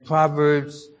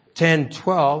Proverbs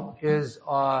 10:12 is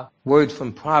our word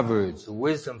from Proverbs,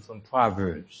 wisdom from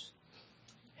Proverbs.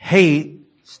 Hate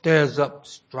stirs up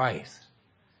strife.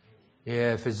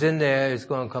 Yeah, if it's in there, it's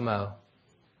going to come out.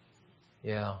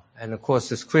 Yeah, and of course,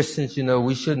 as Christians,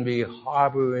 we shouldn't be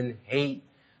harboring hate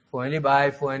for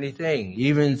anybody, for anything.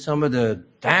 Even some of the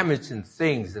damaging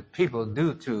things that people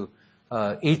do to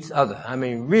each other. I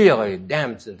mean, really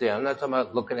damaging things. I'm not talking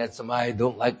about looking at somebody,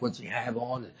 don't like what you have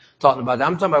on, and talking about that.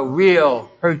 I'm talking about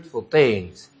real hurtful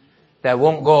things that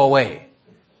won't go away.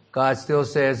 God still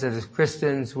says that as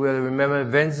Christians, we'll remember,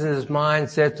 vengeance is mine,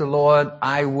 said the Lord,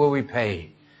 I will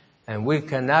repay. And we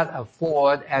cannot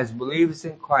afford, as believers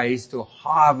in Christ, to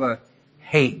harbor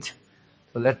hate,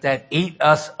 to let that eat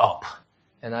us up.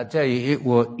 And I tell you, it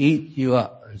will eat you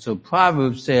up. And so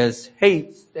Proverbs says,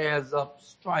 hate stirs up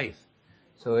strife.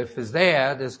 So if it's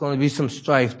there, there's going to be some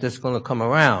strife that's going to come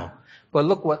around. But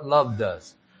look what love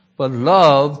does. But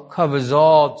love covers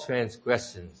all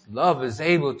transgressions. Love is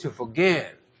able to forgive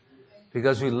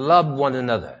because we love one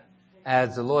another.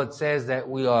 As the Lord says that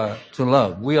we are to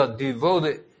love. We are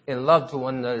devoted in love to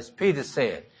one another, as Peter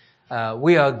said.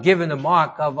 We are given the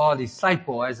mark of our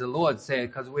disciple, as the Lord said,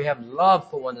 because we have love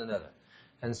for one another.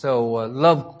 And so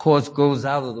love, of course, goes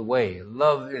out of the way.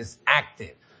 Love is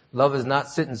active. Love is not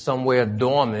sitting somewhere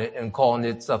dormant and calling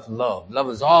itself love. Love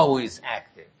is always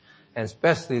active. And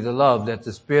especially the love that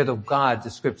the Spirit of God, the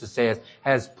Scripture says,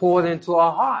 has poured into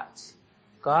our hearts.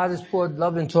 God has poured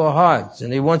love into our hearts,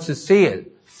 and He wants to see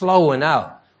it flowing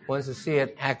out. Wants to see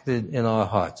it acted in our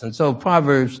hearts. And so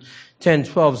Proverbs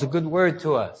 10:12 is a good word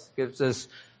to us. Gives us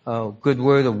a good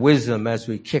word of wisdom as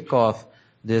we kick off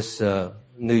this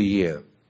new year.